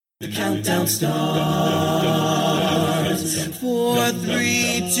The countdown starts. 4,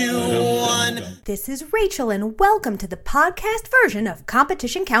 3, 2, 1. This is Rachel, and welcome to the podcast version of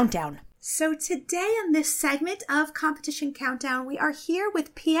Competition Countdown. So today on this segment of Competition Countdown, we are here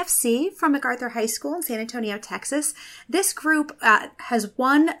with PFC from MacArthur High School in San Antonio, Texas. This group has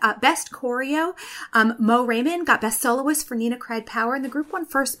won Best Choreo. Mo Raymond got Best Soloist for Nina Cried Power, and the group won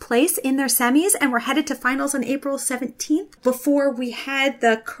first place in their semis, and we're headed to finals on April 17th before we had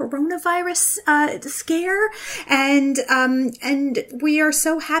the coronavirus scare, and we are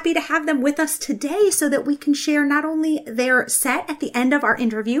so happy to have them with us today so that we can share not only their set at the end of our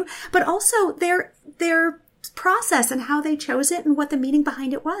interview, but also their process and how they chose it and what the meaning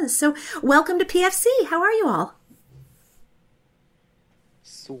behind it was. So welcome to PFC. How are you all?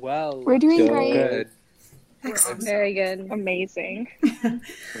 Swell. We're doing great. Good. Excellent. Very good. Amazing.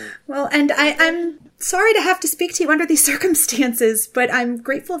 Well, and I'm sorry to have to speak to you under these circumstances, but I'm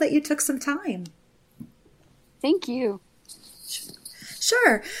grateful that you took some time. Thank you.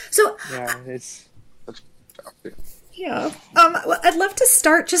 Sure. So Yeah, it's yeah. Well, I'd love to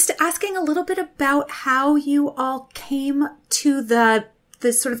start just asking a little bit about how you all came to the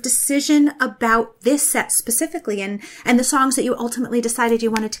sort of decision about this set specifically and the songs that you ultimately decided you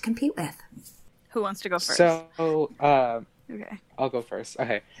wanted to compete with. Who wants to go first? so. Okay. I'll go first.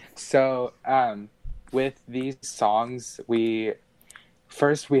 Okay. So, with these songs, we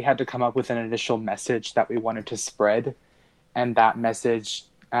had to come up with an initial message that we wanted to spread, and that message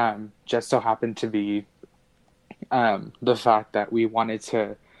just so happened to be the fact that we wanted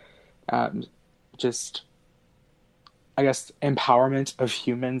to just, I guess, empowerment of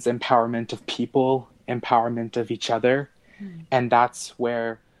humans, empowerment of people, empowerment of each other. And that's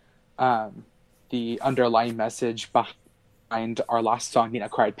where the underlying message behind our last song, Nina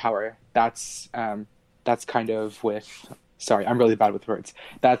Cried Power, that's kind of with, sorry, I'm really bad with words.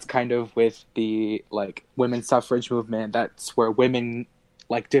 That's kind of with the, like, women's suffrage movement. That's where women,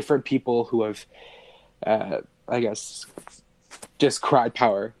 like, different people who have, I guess, just cried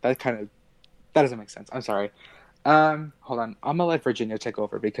power. That doesn't make sense. I'm sorry. Hold on. I'm gonna let Virginia take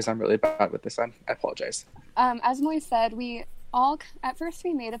over because I'm really bad with this. I apologize. As Moy said, at first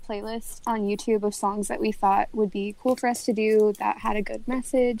we made a playlist on YouTube of songs that we thought would be cool for us to do that had a good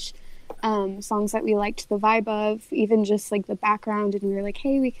message, songs that we liked the vibe of, even just like the background, and we were like,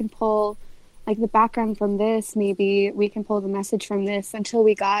 hey, we can pull like the background from this, maybe we can pull the message from this, until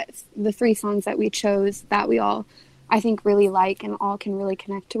we got the 3 songs that we chose that we all, I think, really like and all can really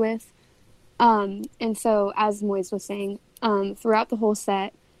connect with. And so, as Moise was saying, throughout the whole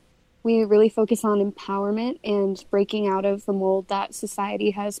set, we really focus on empowerment and breaking out of the mold that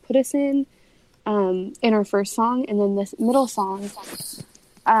society has put us in our first song. And then this middle song,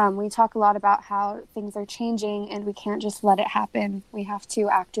 we talk a lot about how things are changing and we can't just let it happen. We have to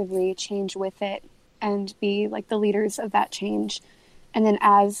actively change with it and be like the leaders of that change. And then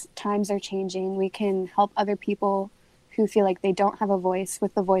as times are changing, we can help other people who feel like they don't have a voice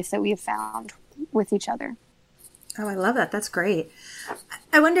with the voice that we have found with each other. Oh, I love that. That's great.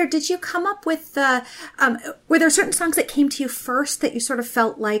 I wonder, did you come up with were there certain songs that came to you first that you sort of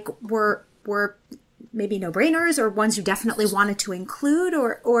felt like were maybe no-brainers, or ones you definitely wanted to include,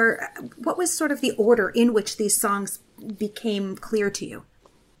 or what was sort of the order in which these songs became clear to you?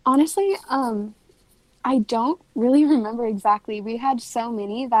 Honestly, I don't really remember exactly. We had so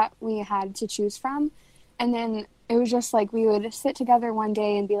many that we had to choose from, and then it was just like we would sit together one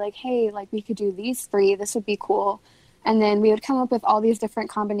day and be like, hey, like we could do these 3, this would be cool. And then we would come up with all these different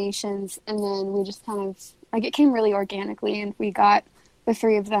combinations, and then we just kind of, like, it came really organically, and we got the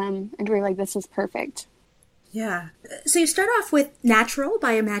 3 of them, and we were like, this is perfect. Yeah. So you start off with Natural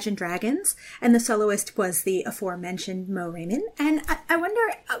by Imagine Dragons, and the soloist was the aforementioned Mo Raymond. And I wonder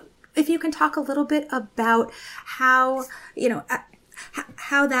if you can talk a little bit about how,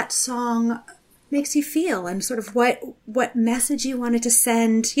 how that song makes you feel and sort of what message you wanted to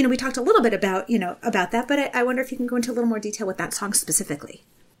send. We talked a little bit about that, but I wonder if you can go into a little more detail with that song specifically.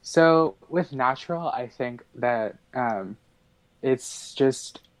 So with Natural, I think that it's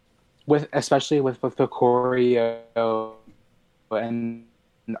just, especially with the choreo and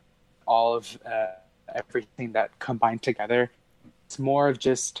all of everything that combined together, it's more of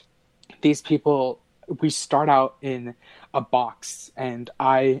just these people. We start out in a box, and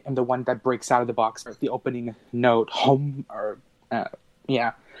I am the one that breaks out of the box for the opening note, home,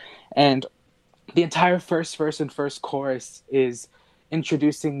 and the entire first verse and first chorus is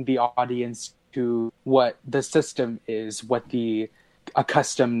introducing the audience to what the system is, what the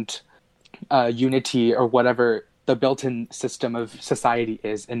accustomed unity or whatever the built-in system of society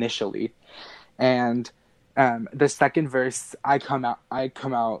is initially. And the second verse, I come out,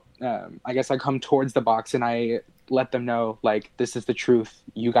 I guess I come towards the box and I let them know, like, this is the truth.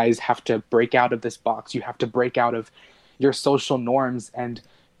 You guys have to break out of this box. You have to break out of your social norms and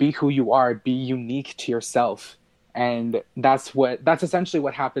be who you are, be unique to yourself. And that's essentially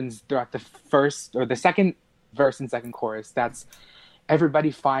what happens throughout the first or the second verse and second chorus. That's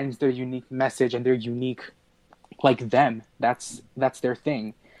everybody finds their unique message and their unique, like, them. That's their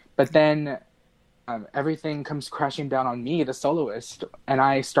thing. But then everything comes crashing down on me, the soloist, and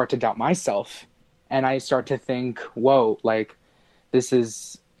I start to doubt myself, and I start to think, whoa, like, this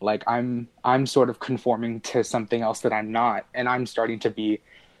is like I'm sort of conforming to something else that I'm not, and I'm starting to be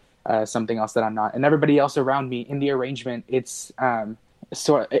something else that I'm not. And everybody else around me in the arrangement, it's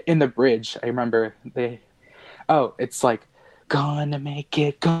sort in the bridge, I remember it's like, gonna make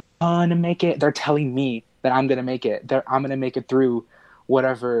it. They're telling me that I'm gonna make it. I'm gonna make it through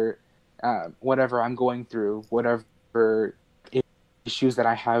whatever I'm going through, whatever issues that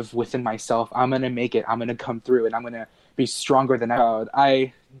I have within myself. I'm gonna make it. I'm gonna come through, and I'm gonna be stronger than ever.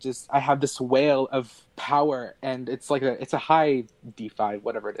 I have this whale of power, and it's a high D5,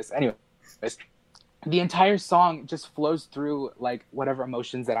 whatever it is. Anyways, the entire song just flows through, like, whatever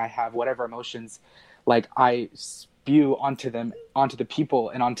emotions that I have, whatever emotions, like, I spew onto the people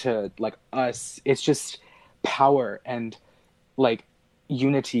and onto, like, us. It's just power and, like,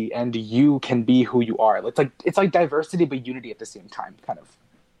 unity, and you can be who you are. It's like diversity but unity at the same time, kind of.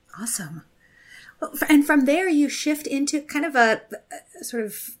 Awesome. Well, and from there you shift into kind of a sort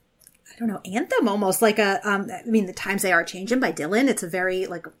of, I don't know, anthem almost, like The Times They Are Changing by Dylan. It's a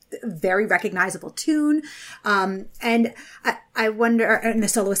very recognizable tune. And I wonder, and the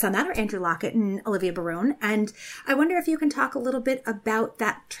soloists on that are Andrew Lockett and Olivia Barone. And I wonder if you can talk a little bit about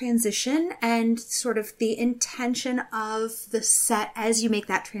that transition and sort of the intention of the set as you make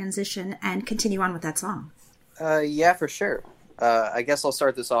that transition and continue on with that song. Yeah, for sure. I guess I'll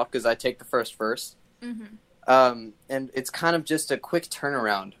start this off because I take the first verse. Mm-hmm. And it's kind of just a quick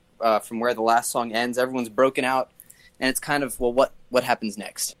turnaround from where the last song ends. Everyone's broken out, and it's kind of, well, what happens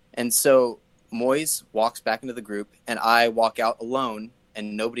next? And so Moise walks back into the group, and I walk out alone,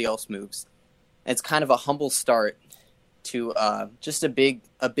 and nobody else moves. And it's kind of a humble start to just a big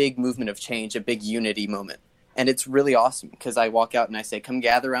movement of change, a big unity moment. And it's really awesome because I walk out and I say, come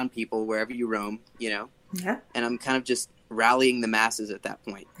gather around people wherever you roam, Yeah. And I'm kind of just rallying the masses at that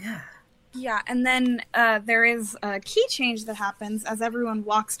point. Yeah. Yeah, and then there is a key change that happens as everyone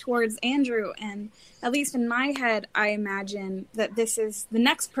walks towards Andrew, and at least in my head, I imagine that this is the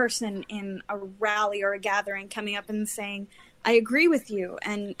next person in a rally or a gathering coming up and saying, I agree with you,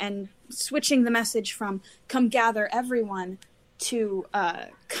 and switching the message from come gather everyone to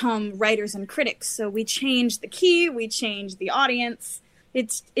come writers and critics. So we change the key, we change the audience.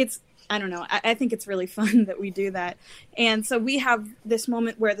 It's I don't know. I think it's really fun that we do that. And so we have this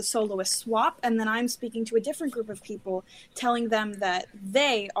moment where the soloists swap, and then I'm speaking to a different group of people, telling them that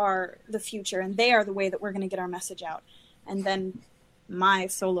they are the future and they are the way that we're going to get our message out. And then my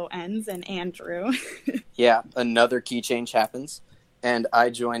solo ends, and Andrew. Yeah, another key change happens, and I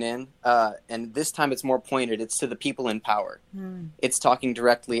join in. And this time it's more pointed. It's to the people in power. It's talking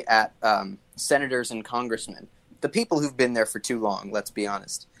directly at senators and congressmen, the people who've been there for too long, let's be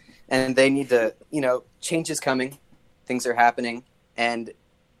honest. And they need to, change is coming, things are happening, and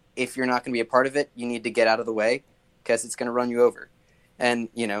if you're not going to be a part of it, you need to get out of the way because it's going to run you over. And,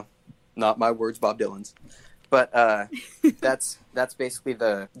 not my words, Bob Dylan's. But that's basically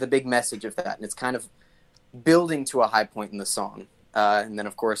the big message of that, and it's kind of building to a high point in the song. And then,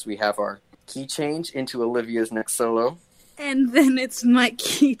 of course, we have our key change into Olivia's next solo. And then it's my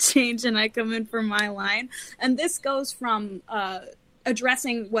key change, and I come in for my line. And this goes from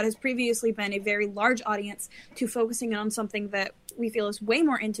addressing what has previously been a very large audience to focusing on something that we feel is way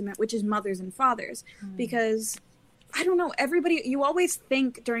more intimate, which is mothers and fathers. Because, I don't know, you always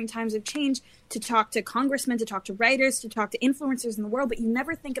think during times of change to talk to congressmen, to talk to writers, to talk to influencers in the world, but you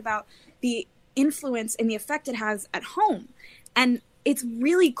never think about the influence and the effect it has at home. And it's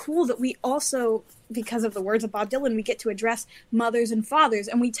really cool that we also, because of the words of Bob Dylan, we get to address mothers and fathers,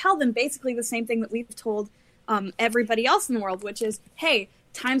 and we tell them basically the same thing that we've told everybody else in the world, which is, hey,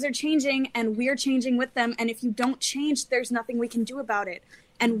 times are changing and we're changing with them, and if you don't change, there's nothing we can do about it.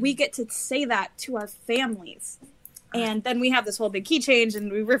 And we get to say that to our families. And then we have this whole big key change,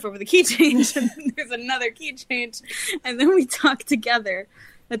 and we riff over the key change, and then there's another key change, and then we talk together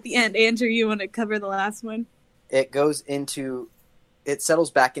at the end. Andrew, you want to cover the last one? It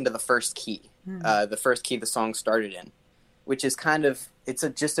settles back into the first key, the first key the song started in, which is kind of,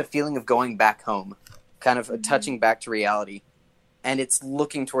 just a feeling of going back home, kind of a touching back to reality. and it's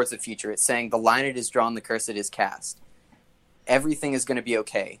looking towards the future. It's saying the line it is drawn, the curse it is cast. Everything is going to be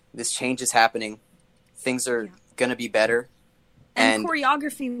okay. This change is happening. Things are going to be better. And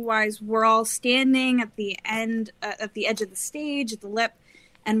choreography-wise, we're all standing at the end, at the edge of the stage, at the lip,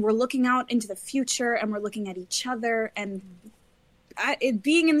 and we're looking out into the future, and we're looking at each other. And it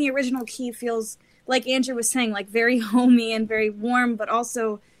being in the original key feels, like Andrew was saying, like very homey and very warm, but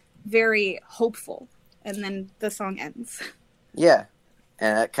also very hopeful. And then the song ends. Yeah,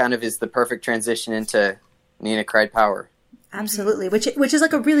 and that kind of is the perfect transition into Nina Cried Power. Absolutely, which is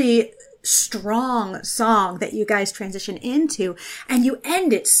like a really strong song that you guys transition into, and you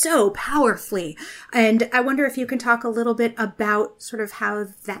end it so powerfully. And I wonder if you can talk a little bit about sort of how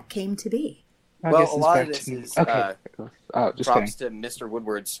that came to be. Well, a lot of this is props to Mr.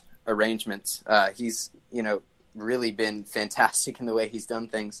 Woodward's arrangements. He's, really been fantastic in the way he's done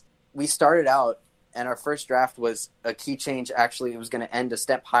things. We started out, and our first draft was a key change. Actually, it was going to end a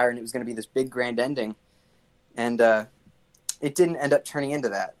step higher, and it was going to be this big grand ending. And it didn't end up turning into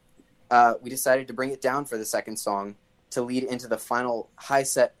that. We decided to bring it down for the second song to lead into the final high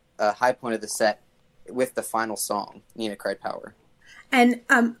point of the set with the final song, Nina Cried Power. And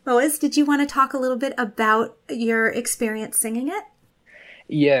Boaz, did you want to talk a little bit about your experience singing it?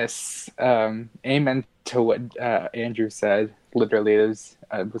 Yes. Amen to what Andrew said. Literally,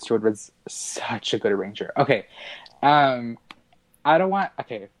 Mr. Woodward was such a good arranger. Okay.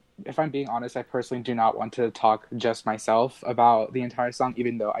 If I'm being honest, I personally do not want to talk just myself about the entire song,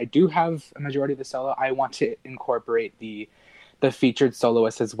 even though I do have a majority of the solo. I want to incorporate the featured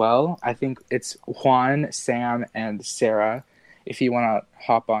soloists as well. I think it's Juan, Sam, and Sarah, if you want to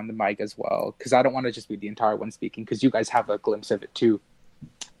hop on the mic as well, because I don't want to just be the entire one speaking, because you guys have a glimpse of it too.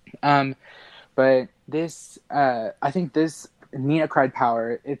 But this, I think this Nina Cried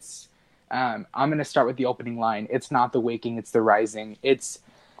Power, it's, I'm going to start with the opening line. It's not the waking, it's the rising. It's,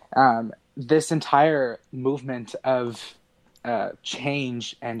 this entire movement of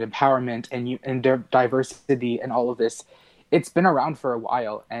change and empowerment and diversity and all of this, it's been around for a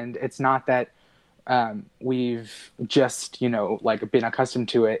while, and it's not that we've just been accustomed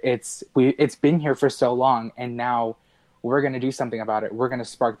to it. It's been here for so long, and now we're going to do something about it. We're going to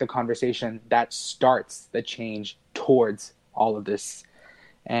spark the conversation that starts the change towards all of this.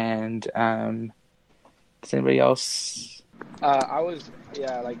 And does anybody else?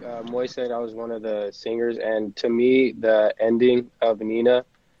 Like Moy said, I was one of the singers, and to me, the ending of Nina,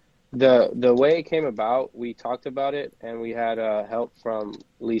 the way it came about, we talked about it, and we had help from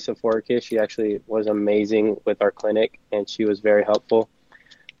Lisa Forkis. She actually was amazing with our clinic, and she was very helpful.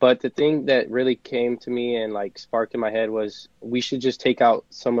 But the thing that really came to me and sparked in my head was we should just take out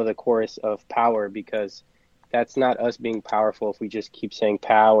some of the chorus of power, because that's not us being powerful if we just keep saying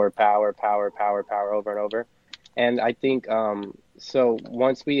power, power, power, power, power over and over. And I think, so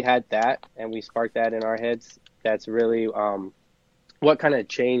once we had that and we sparked that in our heads, that's really what kind of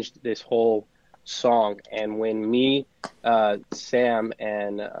changed this whole song. And when me, Sam,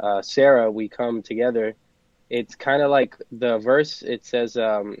 and Sarah, we come together, it's kind of like the verse, it says,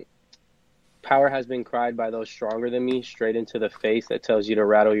 power has been cried by those stronger than me, straight into the face, that tells you to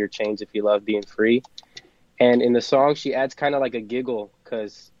rattle your chains if you love being free. And in the song, she adds kind of like a giggle,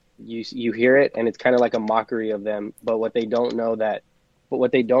 because you hear it and it's kind of like a mockery of them, but what they don't know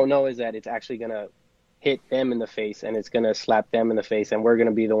is that it's actually going to hit them in the face, and it's going to slap them in the face, and we're going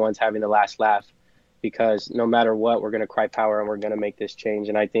to be the ones having the last laugh, because no matter what, we're going to cry power and we're going to make this change.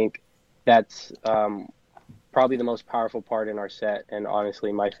 And I think that's probably the most powerful part in our set, and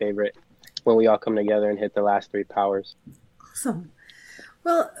honestly my favorite, when we all come together and hit the last three powers. Awesome.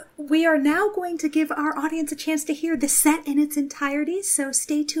 Well, we are now going to give our audience a chance to hear the set in its entirety, so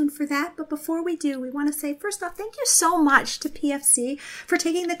stay tuned for that. But before we do, we want to say, first off, thank you so much to PFC for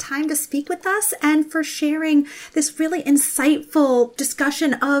taking the time to speak with us and for sharing this really insightful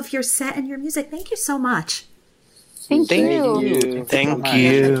discussion of your set and your music. Thank you so much. Thank Thank you. you.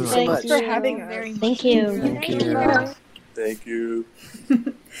 Thanks for having us. Thank you. Thank you.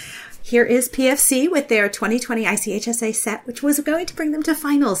 Here is PFC with their 2020 ICHSA set, which was going to bring them to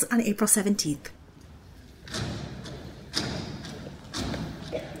finals on April 17th.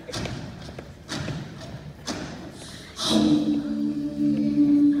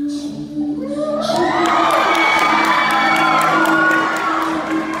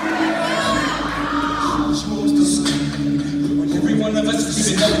 Every one of us,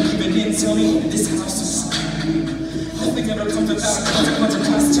 even though even in, tell me this house is nothing ever comes about consequential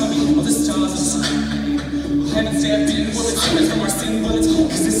class. Tell me all the stars is heaven stabbed in bullets from our sin bullets,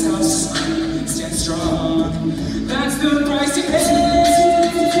 cause this house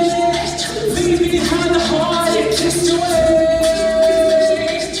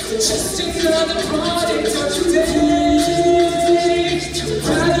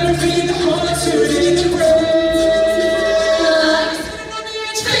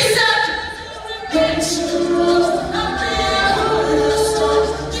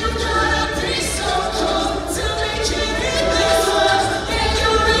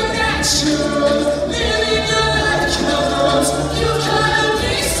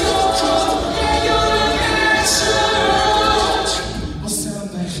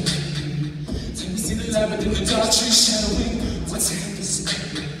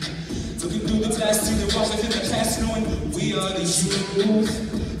Looking through the glass, see the wall within the past, knowing we are the youth.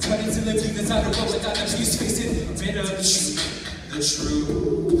 Turning to the view that's out of road without the peace, facing a bit of the truth.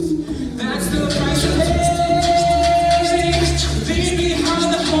 That's the price of hate. Leave behind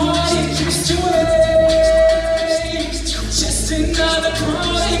the heart, it keeps you away. Just another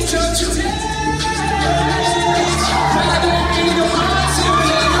chronic of today. Rather be the heart to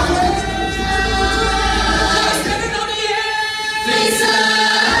get away. Standing on the edge. Face up.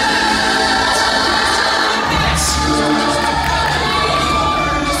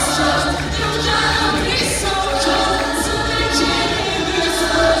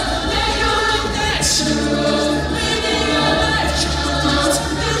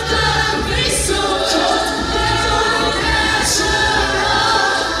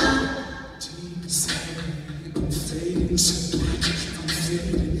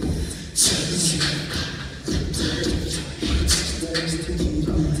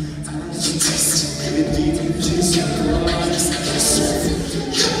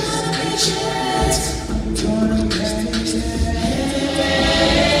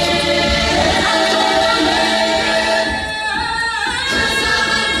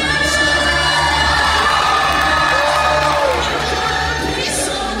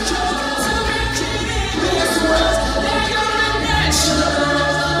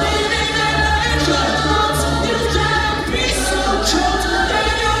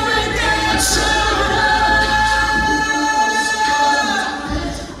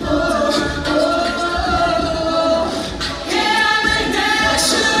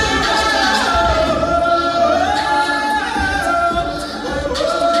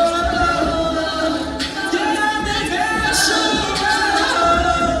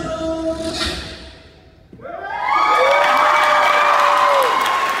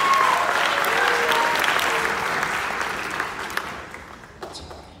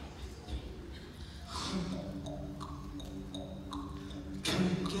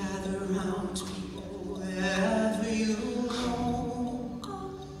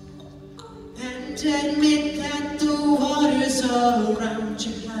 Admit that the waters around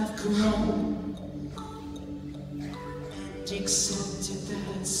you have grown, and accept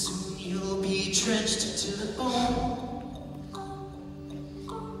that soon you'll be drenched to the bone.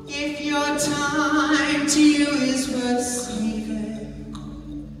 If your time to you is worth saving,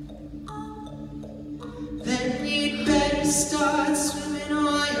 then you'd better start swimming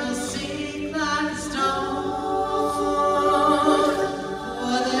or you'll sink like a stone.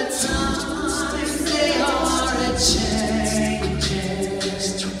 For the times they are a-changing.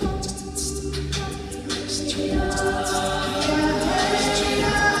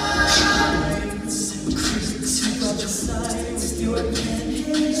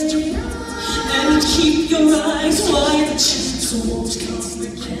 And keep your eyes wide, the chance won't come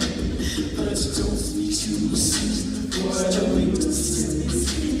again. But don't speak too soon, for the wings.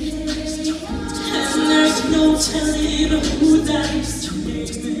 And there's no telling who that is to name.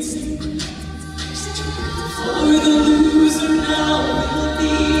 For the loser now will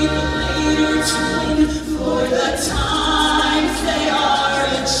be the later to win. For the times they are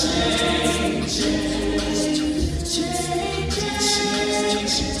a-changing.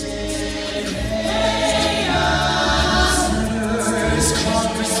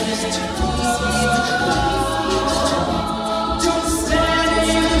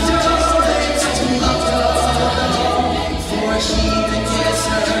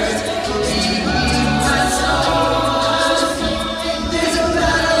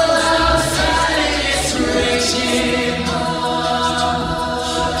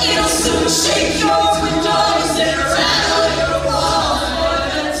 Shake your windows and rattle your walls, for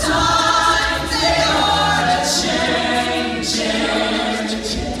the times they are a-changing.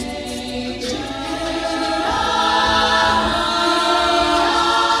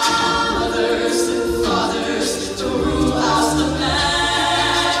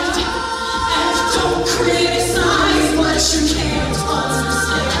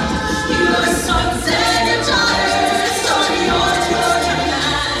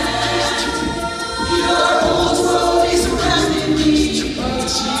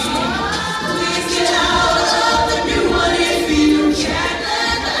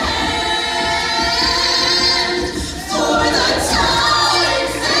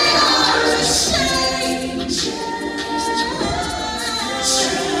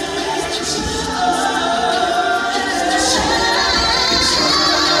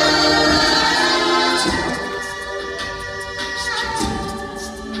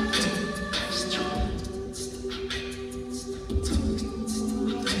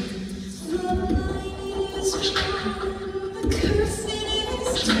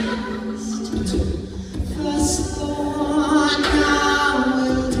 First thought now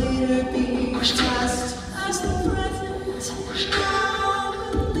will later be just as the present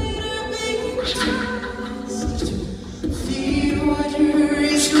now will later be just. The order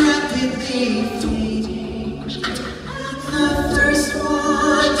is rapidly fading. The first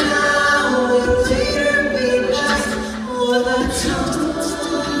one now will later be just all the times.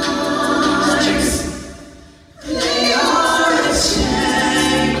 They are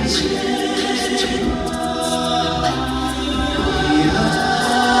changing.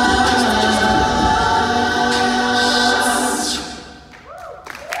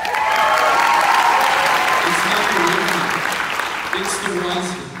 It's the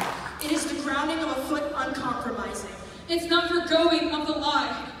rising. It is the grounding of a foot uncompromising. It's not forgoing of the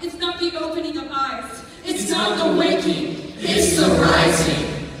lie. It's not the opening of eyes. It's not the waking. It's the rising.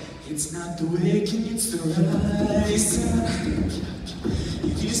 It's not the waking, it's the rising.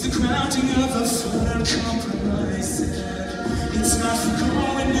 It is the grounding of a foot uncompromising. It's not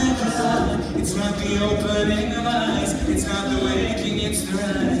forgoing of the lie. It's not the opening of eyes. It's not the waking, it's the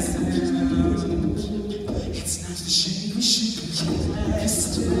rising. It's not the shame we should be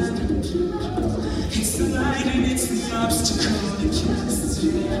casting. It's the light and it's the obstacle that casts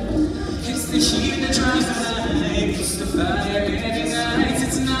it. It's the heat that drives the light. It's the fire that ignites.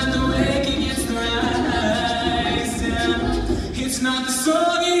 It's not the waking, it's the rising. It's not the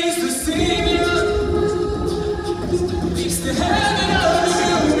song, it's the singing. It's the heaven of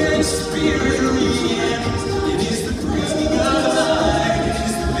the human spirit real. It is the breathing of the light. It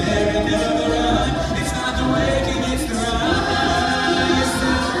is the bearing of the rhyme. It's not the waking, it's the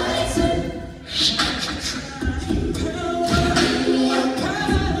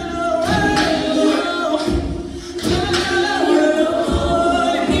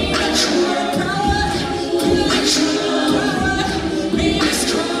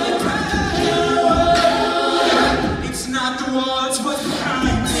It's not the words, what's behind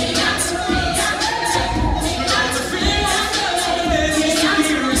it.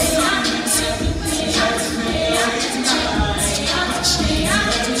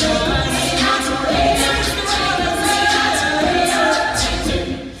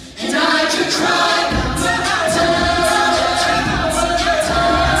 And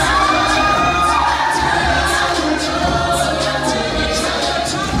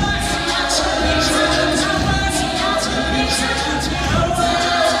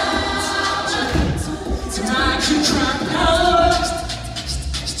I could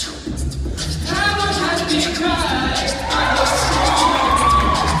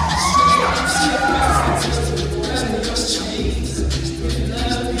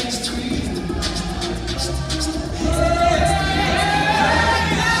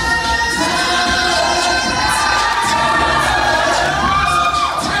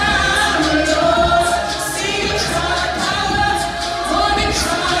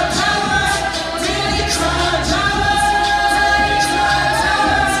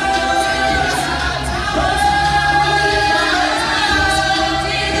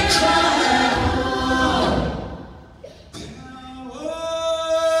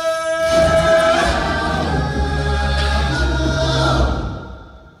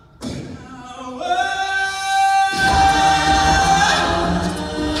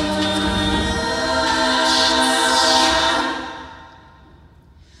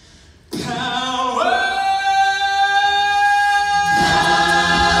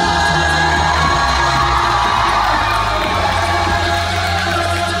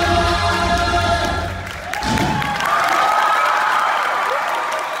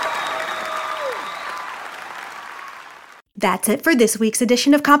That's it for this week's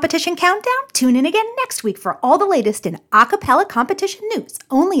edition of Competition Countdown. Tune in again next week for all the latest in a cappella competition news,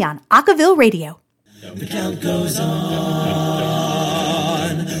 only on Acaville Radio. The count goes on.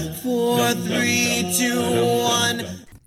 4, 3, 2, 1.